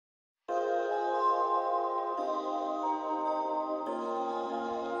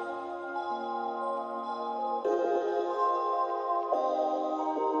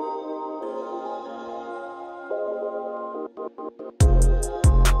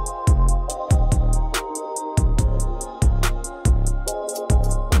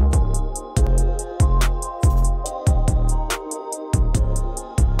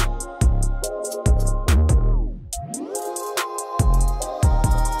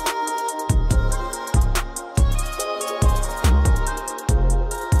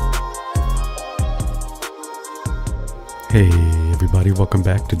Hey everybody, welcome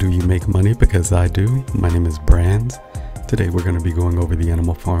back to Do You Make Money? Because I do. My name is Brands. Today we're going to be going over the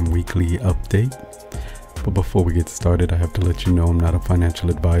Animal Farm weekly update. But before we get started, I have to let you know I'm not a financial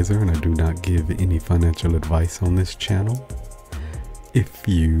advisor and I do not give any financial advice on this channel. If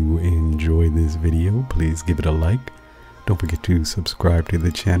you enjoy this video, please give it a like. Don't forget to subscribe to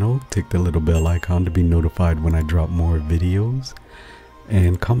the channel, tick the little bell icon to be notified when I drop more videos.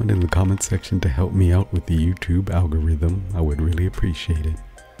 And comment in the comment section to help me out with the YouTube algorithm. I would really appreciate it.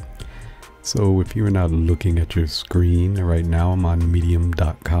 So if you're not looking at your screen right now, I'm on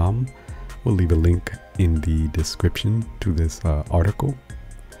medium.com. We'll leave a link in the description to this article.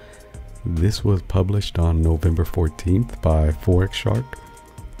 This was published on November 14th by Forex Shark.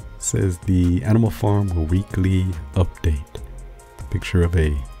 It says the Animal Farm weekly update. Picture of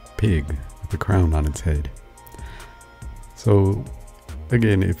a pig with a crown on its head. So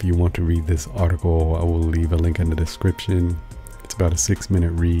again, if you want to read this article, I will leave a link in the description. It's about a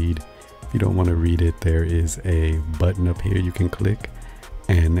 6-minute read. If you don't want to read it, there is a button up here you can click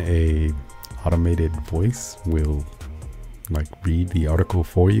and a automated voice will read the article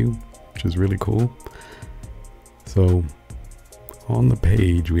for you, which is really cool. So on the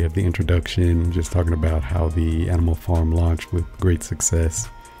page, we have the introduction, just talking about how the Animal Farm launched with great success.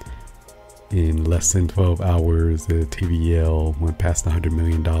 In less than 12 hours, the TVL went past $100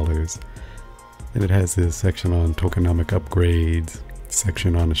 million. And it has this section on tokenomic upgrades,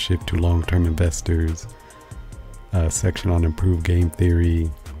 section on a shift to long-term investors, a section on improved game theory,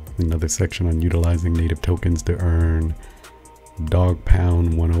 another section on utilizing native tokens to earn, Dog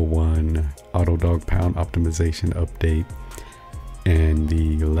Pound 101, Auto Dog Pound optimization update, and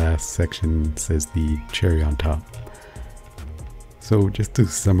the last section says the cherry on top. So just to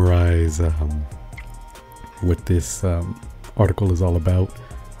summarize what this article is all about,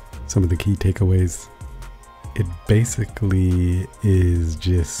 some of the key takeaways, it basically is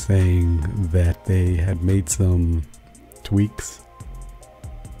just saying that they had made some tweaks,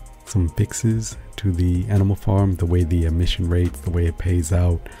 some fixes to the Animal Farm, the way the emission rates, the way it pays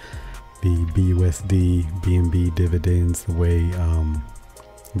out, the BUSD, BNB dividends, the way,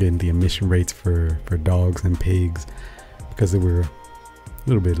 again, the emission rates for dogs and pigs, because they were a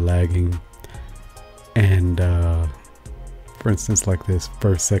little bit lagging. And for instance, like this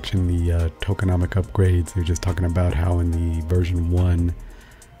first section, the tokenomic upgrades, they're just talking about how in the version 1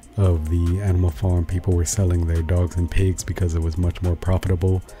 of the Animal Farm, people were selling their dogs and pigs because it was much more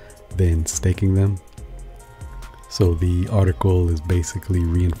profitable than staking them. So the article is basically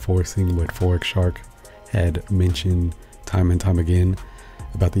reinforcing what Forex Shark had mentioned time and time again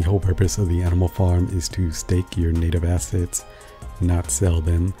about the whole purpose of the Animal Farm is to stake your native assets, not sell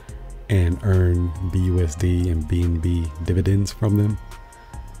them, and earn BUSD and BNB dividends from them.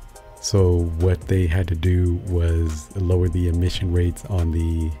 So what they had to do was lower the emission rates on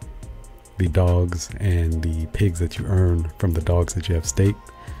the dogs and the pigs that you earn from the dogs that you have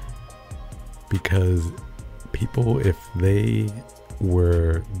staked, because people, if they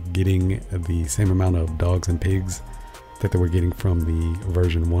were getting the same amount of dogs and pigs that they were getting from the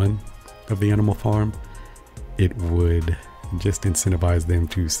version 1 of the Animal Farm, it would just incentivize them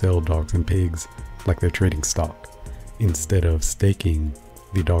to sell dogs and pigs like they're trading stock, instead of staking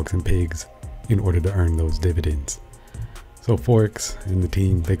the dogs and pigs in order to earn those dividends. So Forex and the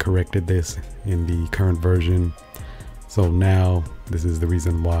team, they corrected this in the current version. So now this is the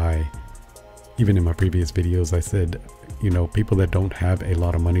reason why, even in my previous videos, I said, you know, people that don't have a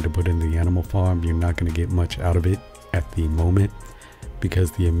lot of money to put in the Animal Farm, you're not going to get much out of it at the moment, because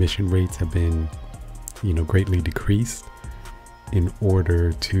the emission rates have been, you know, greatly decreased in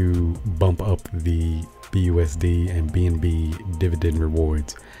order to bump up the BUSD and BNB dividend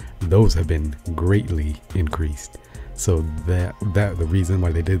rewards. Those have been greatly increased. So that the reason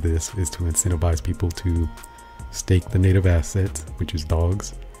why they did this is to incentivize people to stake the native assets, which is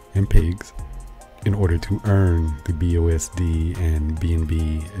dogs and pigs, in order to earn the BUSD and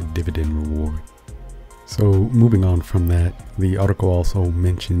BNB dividend reward. So moving on from that, the article also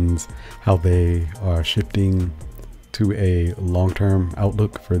mentions how they are shifting to a long-term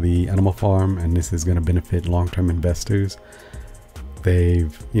outlook for the Animal Farm, and this is going to benefit long-term investors.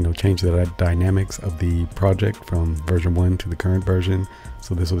 They've, you know, changed the dynamics of the project from version 1 to the current version.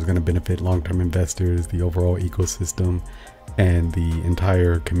 So this was going to benefit long-term investors, the overall ecosystem, and the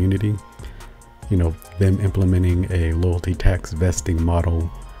entire community. You know, them implementing a loyalty tax vesting model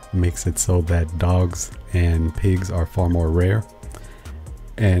makes it so that dogs and pigs are far more rare.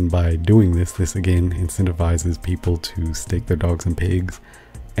 And by doing this, this again incentivizes people to stake their dogs and pigs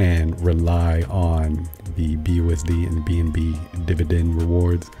and rely on the BUSD and BNB dividend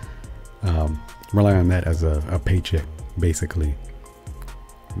rewards. Rely on that as a paycheck basically.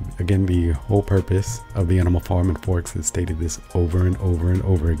 Again, the whole purpose of the Animal Farm, and Forex has stated this over and over and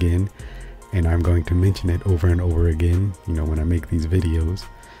over again, and I'm going to mention it over and over again, you know, when I make these videos,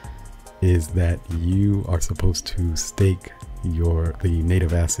 is that you are supposed to stake the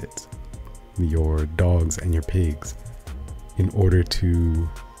native assets, your dogs and your pigs, in order to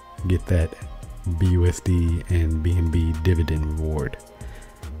get that BUSD and BNB dividend reward.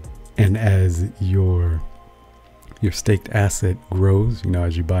 And as your staked asset grows, you know,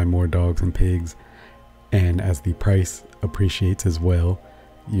 as you buy more dogs and pigs, and as the price appreciates as well,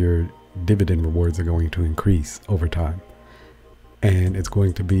 your dividend rewards are going to increase over time. And it's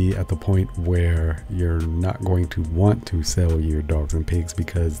going to be at the point where you're not going to want to sell your dogs and pigs,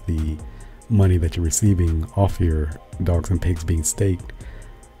 because the money that you're receiving off your dogs and pigs being staked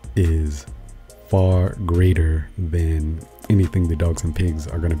is far greater than anything the dogs and pigs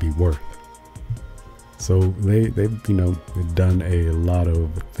are going to be worth. So they've done a lot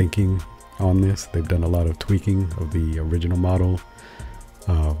of thinking on this. They've done a lot of tweaking of the original model,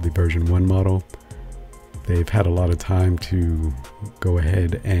 the version 1 model. They've had a lot of time to go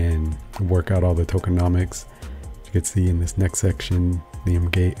ahead and work out all the tokenomics. You can see in this next section, the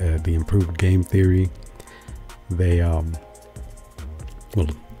improved game theory.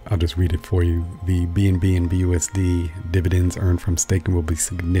 I'll just read it for you. The BNB and BUSD dividends earned from staking will be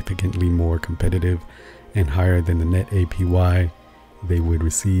significantly more competitive and higher than the net APY they would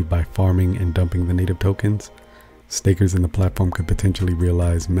receive by farming and dumping the native tokens. Stakers in the platform could potentially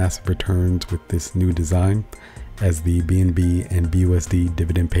realize massive returns with this new design, as the BNB and BUSD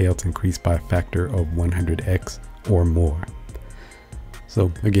dividend payouts increase by a factor of 100x or more.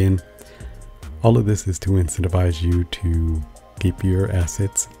 So again, all of this is to incentivize you to keep your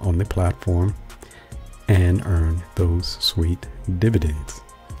assets on the platform and earn those sweet dividends,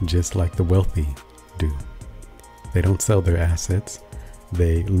 just like the wealthy do. They don't sell their assets,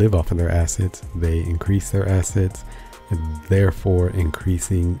 they live off of their assets, they increase their assets, and therefore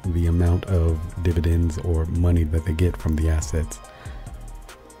increasing the amount of dividends or money that they get from the assets.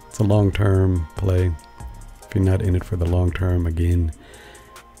 It's a long-term play. If you're not in it for the long term, again,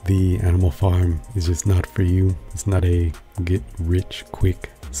 the Animal Farm is just not for you. It's not a get rich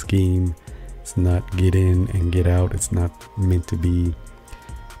quick scheme. It's not get in and get out. It's not meant to be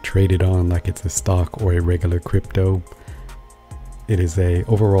traded on like it's a stock or a regular crypto. It is a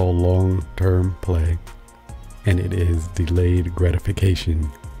overall long-term play, and it is delayed gratification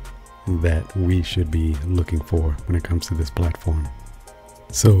that we should be looking for when it comes to this platform.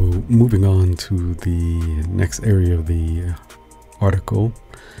 So moving on to the next area of the article,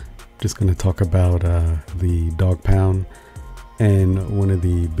 just going to talk about the dog pound. And one of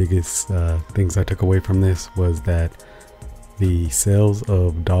the biggest things I took away from this was that the sales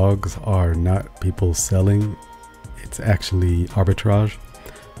of dogs are not people selling, it's actually arbitrage.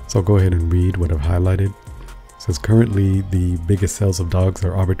 So I'll go ahead and read what I've highlighted. It says, currently the biggest sales of dogs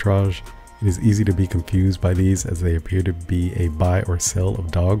are arbitrage. It is easy to be confused by these, as they appear to be a buy or sell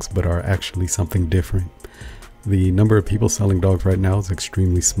of dogs, but are actually something different. The number of people selling dogs right now is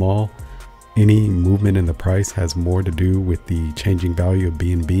extremely small. Any movement in the price has more to do with the changing value of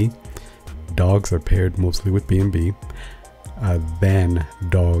BNB. Dogs are paired mostly with BNB than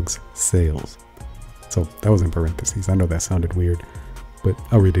dogs sales. So that was in parentheses. I know that sounded weird, but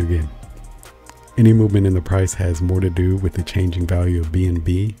I'll read it again. Any movement in the price has more to do with the changing value of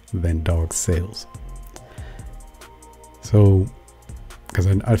BNB than dog sales. So, because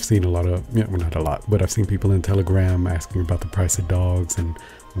I've seen a lot of, well, not a lot, but I've seen people in Telegram asking about the price of dogs and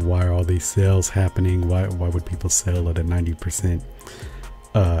why are all these sales happening? Why would people sell at a 90%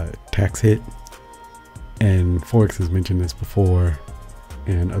 tax hit? And Forex has mentioned this before,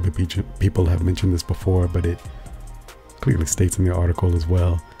 and other people have mentioned this before, but it clearly states in the article as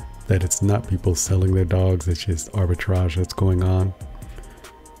well that it's not people selling their dogs, it's just arbitrage that's going on,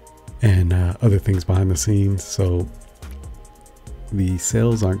 and other things behind the scenes. So the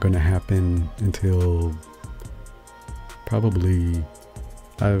sales aren't going to happen until probably,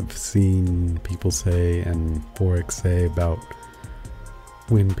 I've seen people say, and Forex say, about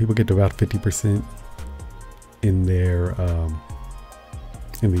when people get to about 50% in their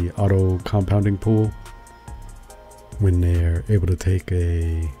in the auto compounding pool, when they're able to take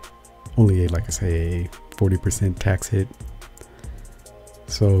only like I say, a 40% tax hit.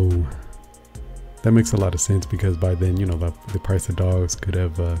 So that makes a lot of sense, because by then, you know, the price of dogs could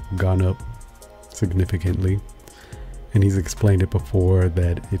have gone up significantly. And he's explained it before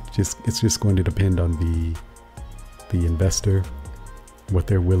that it's just going to depend on the investor, what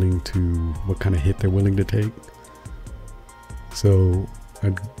kind of hit they're willing to take. So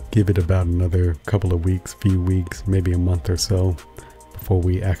I'd give it about another couple of weeks, few weeks, maybe a month or so before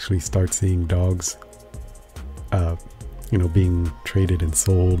we actually start seeing dogs, being traded and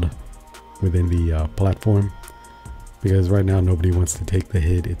sold within the platform. Because right now nobody wants to take the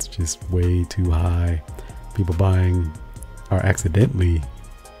hit. It's just way too high. People buying are accidentally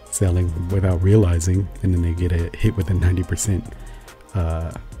selling without realizing, and then they get a hit with a 90%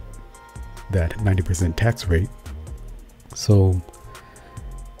 that 90% tax rate. So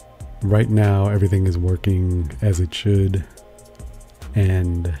right now everything is working as it should,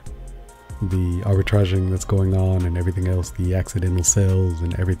 and the arbitraging that's going on and everything else, the accidental sales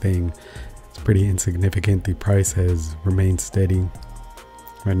and everything, it's pretty insignificant. The price has remained steady.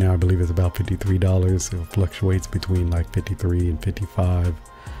 Right now I believe it's about $53. So it fluctuates between like 53 and 55.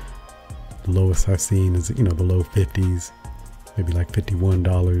 The lowest I've seen is, the low 50s, maybe like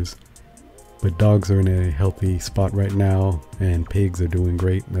 $51. But dogs are in a healthy spot right now, and pigs are doing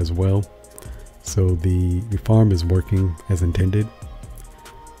great as well. So the farm is working as intended.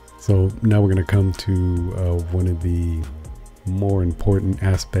 So now we're going to come to one of the more important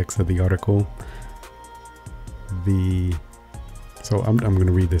aspects of the article. So I'm going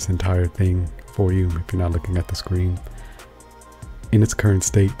to read this entire thing for you if you're not looking at the screen. In its current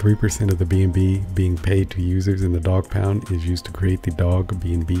state, 3% of the B&B being paid to users in the dog pound is used to create the dog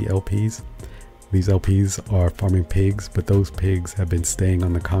B&B LPs. These LPs are farming pigs, but those pigs have been staying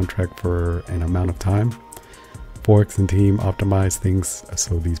on the contract for an amount of time. Forex and team optimize things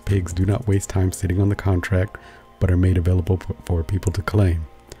so these pigs do not waste time sitting on the contract, but are made available for people to claim.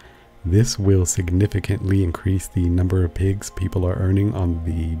 This will significantly increase the number of pigs people are earning on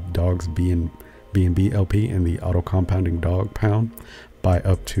the dog's B&B LP and the auto compounding dog pound by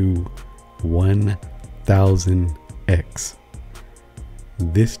up to 1000x.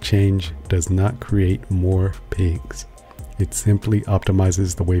 This change does not create more pigs. It simply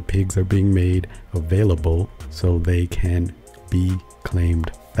optimizes the way pigs are being made available so they can be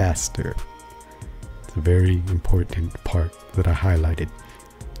claimed faster. It's a very important part that I highlighted.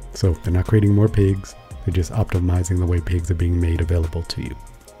 So they're not creating more pigs, they're just optimizing the way pigs are being made available to you.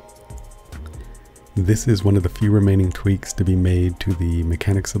 This is one of the few remaining tweaks to be made to the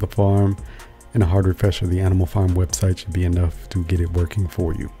mechanics of the farm, and a hard refresh of the Animal Farm website should be enough to get it working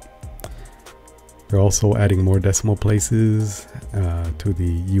for you. They're also adding more decimal places to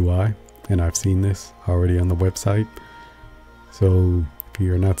the UI, and I've seen this already on the website. So if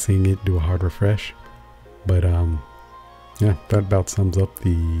you're not seeing it, do a hard refresh. But yeah, that about sums up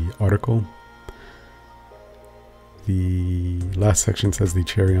the article. The last section says the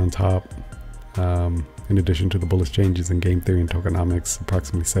cherry on top. In addition to the bullish changes in game theory and tokenomics,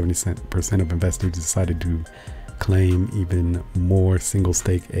 approximately 70% of investors decided to claim even more single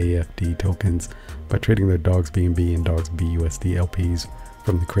stake AFD tokens by trading their dogs B&B and dogs BUSD LPs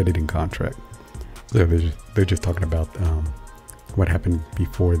from the crediting contract. So they're just talking about what happened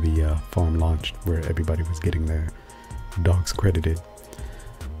before the farm launched, where everybody was getting their dogs credited.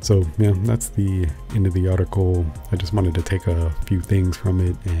 So yeah, that's the end of the article. I just wanted to take a few things from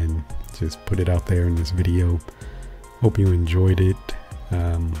it and just put it out there in this video. Hope you enjoyed it.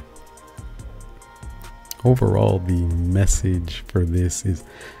 Overall, the message for this is,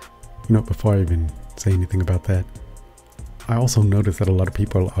 before I even say anything about that, I also noticed that a lot of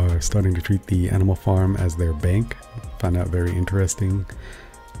people are starting to treat the Animal Farm as their bank. Find that very interesting.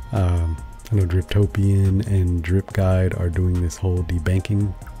 I know Driptopian and Drip Guide are doing this whole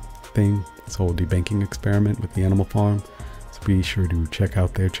debanking thing, this whole debanking experiment with the Animal Farm. So be sure to check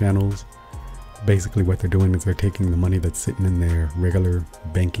out their channels. Basically what they're doing is they're taking the money that's sitting in their regular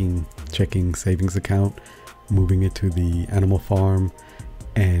banking, checking, savings account, moving it to the Animal Farm,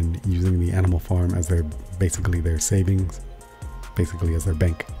 and using the Animal Farm as basically their savings, basically as their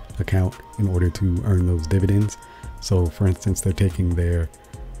bank account, in order to earn those dividends. So for instance, they're taking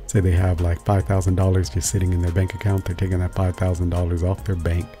say they have like $5,000 just sitting in their bank account. They're taking that $5,000 off their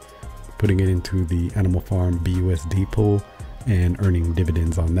bank, putting it into the Animal Farm BUSD pool, and earning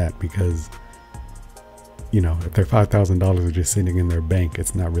dividends on that. Because if their $5,000 are just sitting in their bank,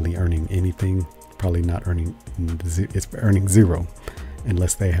 it's not really earning anything. Probably not earning, it's earning zero,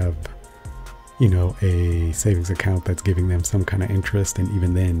 unless they have a savings account that's giving them some kind of interest, and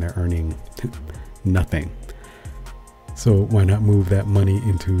even then they're earning nothing. So why not move that money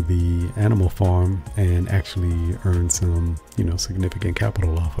into the Animal Farm and actually earn some significant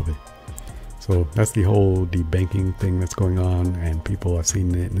capital off of it? So that's the whole debanking thing that's going on, and people are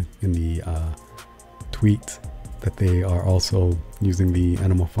seeing it in the tweets that they are also using the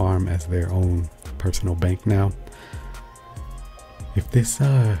Animal Farm as their own personal bank now. If this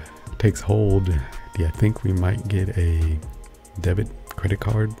takes hold, I think we might get a debit credit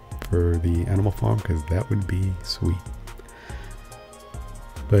card for the animal farm, because that would be sweet.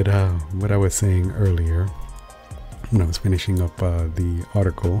 But what I was saying earlier when I was finishing up the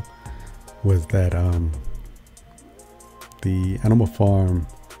article was that the animal farm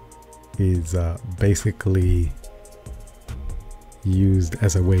is basically used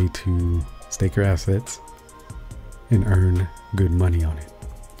as a way to stake your assets and earn good money on it.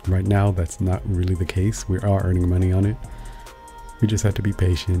 Right now, that's not really the case. We are earning money on it. We just have to be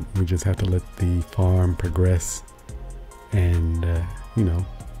patient. We just have to let the farm progress and, you know,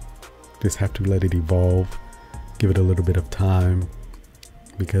 just have to let it evolve, give it a little bit of time,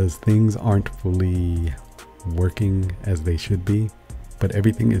 because things aren't fully working as they should be, but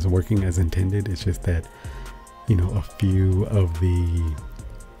everything is working as intended. It's just that, you know, a few of the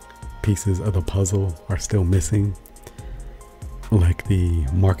pieces of the puzzle are still missing. Like the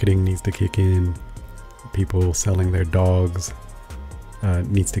marketing needs to kick in, people selling their dogs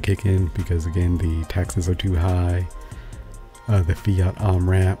needs to kick in, because again, the taxes are too high. The fiat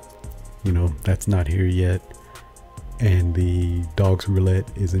on-ramp, you know, that's not here yet, and the dogs roulette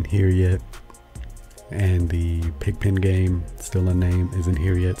isn't here yet, and the pigpen game, still a name, isn't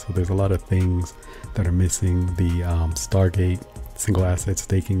here yet. So there's a lot of things that are missing. The Stargate single asset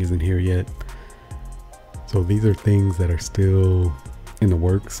staking isn't here yet. So these are things that are still in the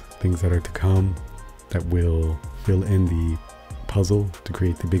works, things that are to come, that will fill in the puzzle to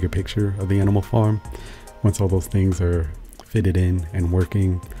create the bigger picture of the animal farm. Once all those things are fitted in and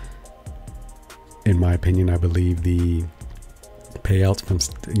working, in my opinion, I believe the payouts from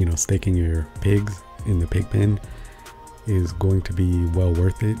staking your pigs in the pig pen is going to be well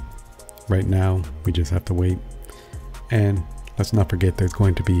worth it. Right now, we just have to wait. And let's not forget, there's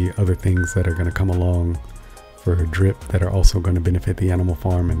going to be other things that are going to come along for drip that are also going to benefit the animal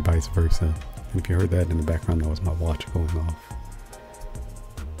farm, and vice versa. And if you heard that in the background, that was my watch going off.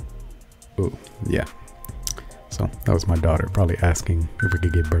 Oh, yeah. So that was my daughter probably asking if we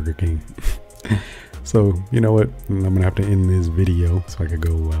could get Burger King. So you know what, I'm gonna have to end this video so I could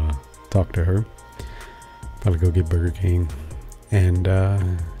go talk to her. Probably go get Burger King. And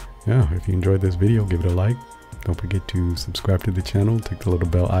yeah, if you enjoyed this video, give it a like. Don't forget to subscribe to the channel, click the little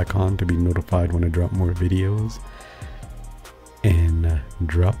bell icon to be notified when I drop more videos, and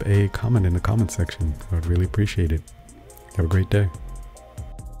drop a comment in the comment section. I would really appreciate it. Have a great day.